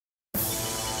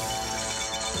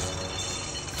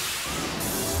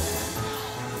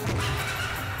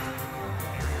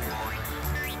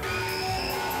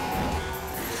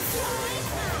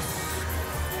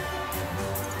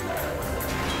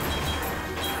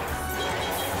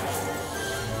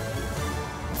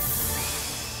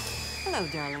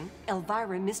Hello, darling.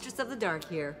 Elvira, Mistress of the Dark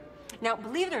here. Now,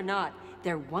 believe it or not,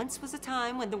 there once was a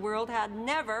time when the world had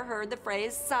never heard the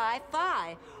phrase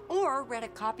sci-fi or read a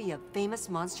copy of Famous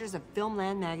Monsters of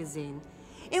Filmland magazine.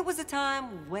 It was a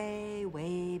time way,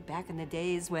 way back in the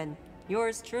days when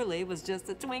yours truly was just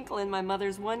a twinkle in my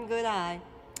mother's one good eye.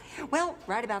 Well,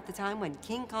 right about the time when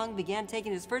King Kong began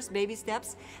taking his first baby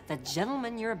steps, the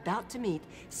gentleman you're about to meet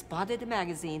spotted a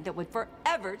magazine that would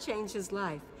forever change his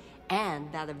life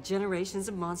and that of generations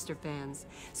of monster fans.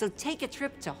 So take a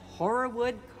trip to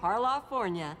Horrorwood,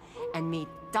 California, and meet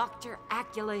Dr.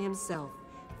 Acula himself,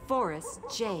 Forrest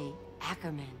J.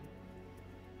 Ackerman.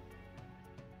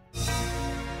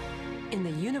 In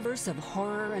the universe of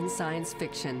horror and science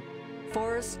fiction,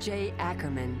 Forrest J.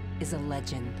 Ackerman is a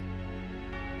legend.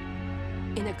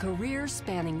 In a career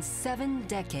spanning 7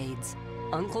 decades,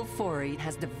 Uncle Forry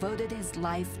has devoted his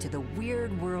life to the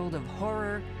weird world of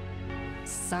horror,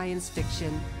 science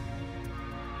fiction,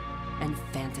 and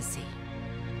fantasy.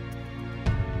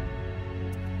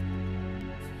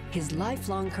 His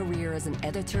lifelong career as an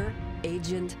editor,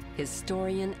 agent,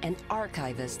 historian, and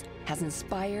archivist has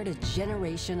inspired a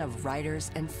generation of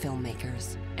writers and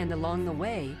filmmakers. And along the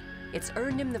way, it's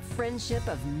earned him the friendship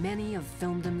of many of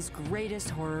filmdom's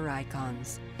greatest horror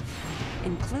icons,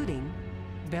 including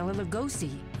Bela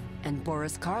Lugosi and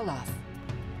Boris Karloff,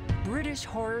 British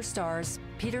horror stars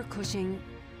Peter Cushing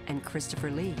and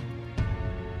Christopher Lee,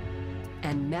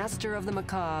 and master of the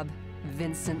macabre,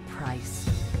 Vincent Price.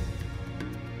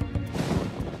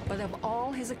 But of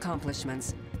all his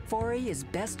accomplishments, Forry is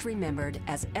best remembered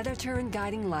as editor and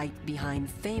guiding light behind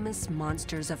Famous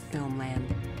Monsters of Filmland.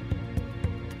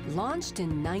 Launched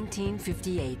in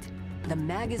 1958, the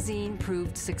magazine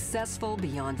proved successful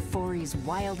beyond Forry's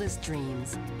wildest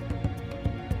dreams.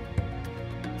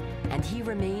 And he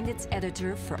remained its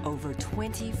editor for over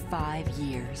 25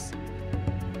 years.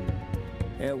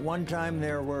 At one time,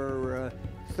 there were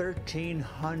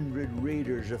 1,300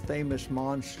 readers of Famous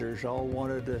Monsters, all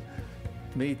wanted to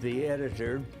meet the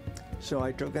editor. So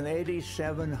I took an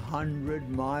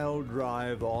 8,700-mile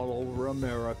drive all over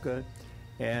America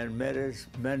and met as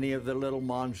many of the little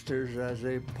monsters as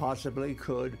they possibly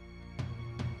could.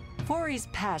 Forry's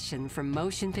passion for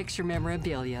motion picture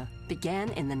memorabilia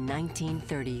began in the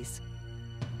 1930s.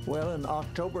 Well, in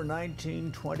October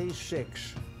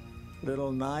 1926,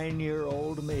 little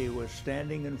 9-year-old me was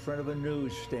standing in front of a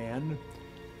newsstand,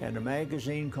 and a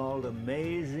magazine called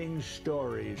Amazing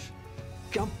Stories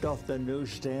jumped off the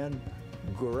newsstand,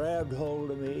 grabbed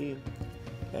hold of me,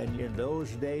 and in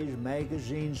those days,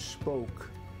 magazines spoke.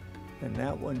 And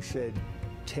that one said,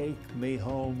 "Take me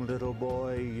home, little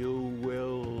boy, you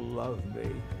will love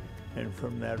me." And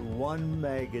from that one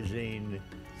magazine.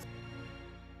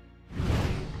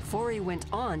 Forry went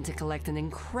on to collect an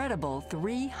incredible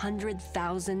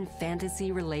 300,000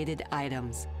 fantasy-related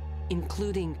items,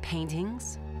 including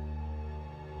paintings,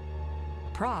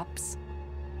 props,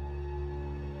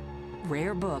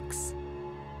 rare books,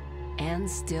 and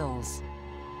stills.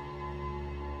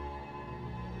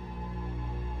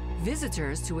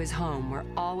 Visitors to his home were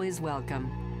always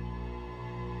welcome.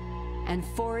 And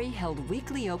Forry held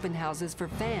weekly open houses for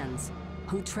fans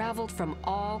who traveled from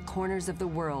all corners of the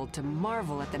world to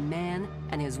marvel at the man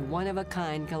and his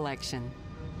one-of-a-kind collection.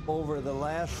 Over the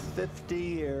last 50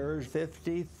 years,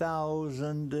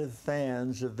 50,000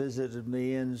 fans have visited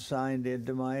me and signed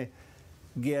into my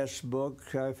guest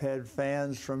book. I've had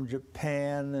fans from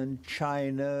Japan and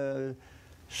China,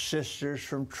 sisters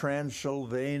from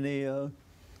Transylvania,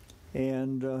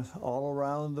 and all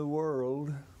around the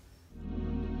world.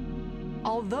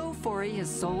 Although Forry has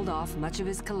sold off much of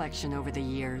his collection over the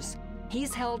years,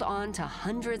 he's held on to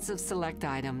hundreds of select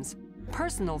items,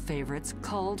 personal favorites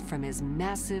culled from his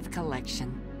massive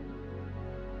collection.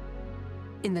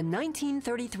 In the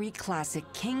 1933 classic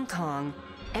King Kong,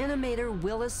 animator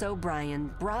Willis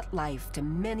O'Brien brought life to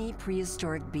many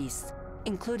prehistoric beasts,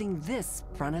 including this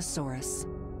brontosaurus.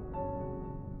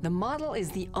 The model is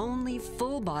the only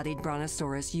full-bodied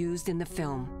brontosaurus used in the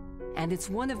film, and it's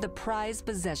one of the prized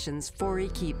possessions Forry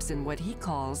keeps in what he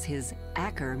calls his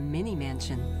Acker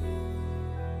mini-mansion.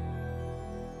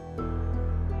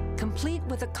 Complete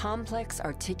with a complex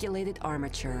articulated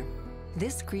armature,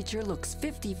 this creature looks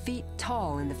 50 feet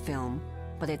tall in the film,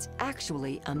 but it's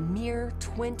actually a mere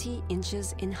 20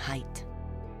 inches in height.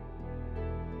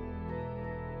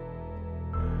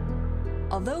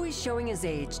 Although he's showing his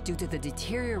age due to the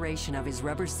deterioration of his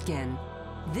rubber skin,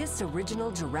 this original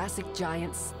Jurassic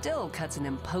giant still cuts an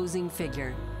imposing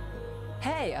figure.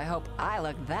 Hey, I hope I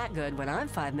look that good when I'm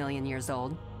 5 million years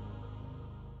old.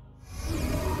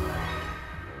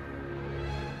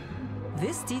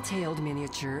 This detailed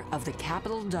miniature of the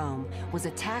Capitol Dome was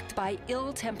attacked by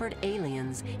ill-tempered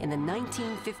aliens in the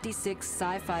 1956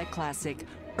 sci-fi classic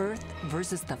Earth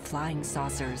versus the Flying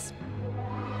Saucers.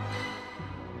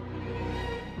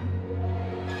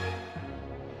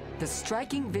 The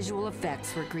striking visual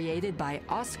effects were created by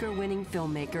Oscar-winning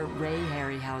filmmaker Ray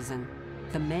Harryhausen,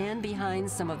 the man behind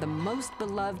some of the most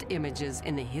beloved images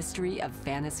in the history of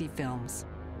fantasy films.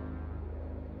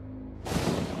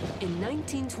 In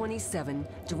 1927,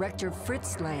 director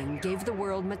Fritz Lang gave the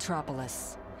world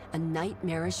Metropolis, a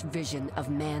nightmarish vision of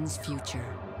man's future.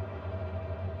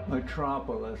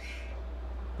 Metropolis.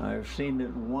 I've seen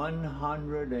it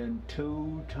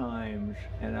 102 times,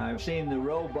 and I've seen the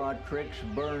robot tricks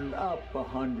burned up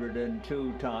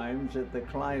 102 times at the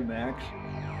climax.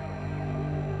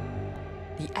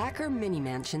 The Acker Mini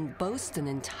Mansion boasts an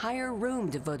entire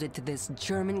room devoted to this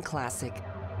German classic,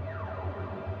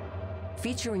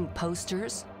 featuring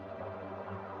posters,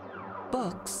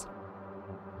 books,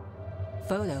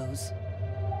 photos,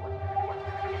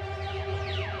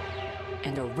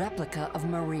 and a replica of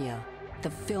Maria,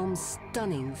 the film's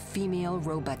stunning female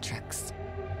robotrix.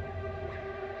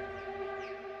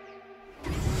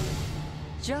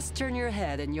 Just turn your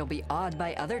head and you'll be awed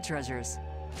by other treasures.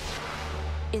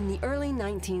 In the early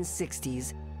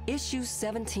 1960s, issue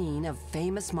 17 of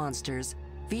Famous Monsters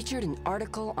featured an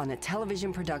article on a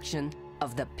television production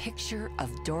of The Picture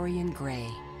of Dorian Gray.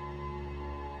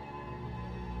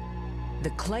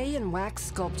 The clay and wax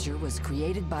sculpture was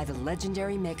created by the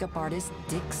legendary makeup artist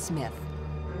Dick Smith.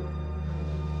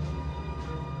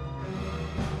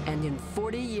 And in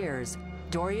 40 years,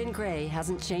 Dorian Gray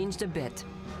hasn't changed a bit.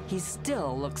 He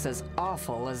still looks as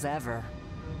awful as ever.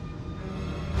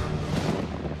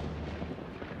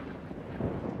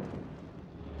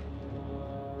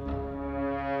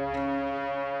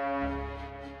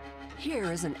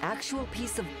 Here is an actual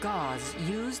piece of gauze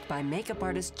used by makeup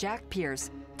artist Jack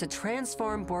Pierce to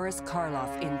transform Boris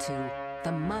Karloff into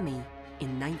the Mummy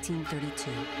in 1932.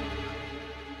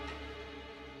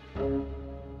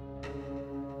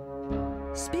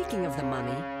 Speaking of the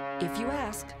Mummy, if you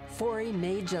ask, Forey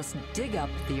may just dig up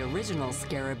the original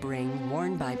scarab ring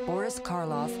worn by Boris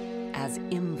Karloff as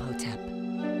Imhotep.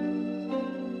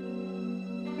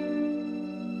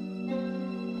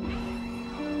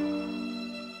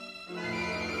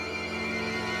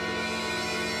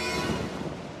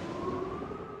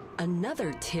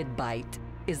 Another tidbite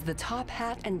is the top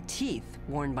hat and teeth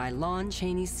worn by Lon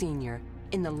Chaney Sr.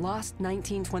 in the lost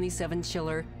 1927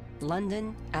 chiller,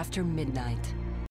 London After Midnight.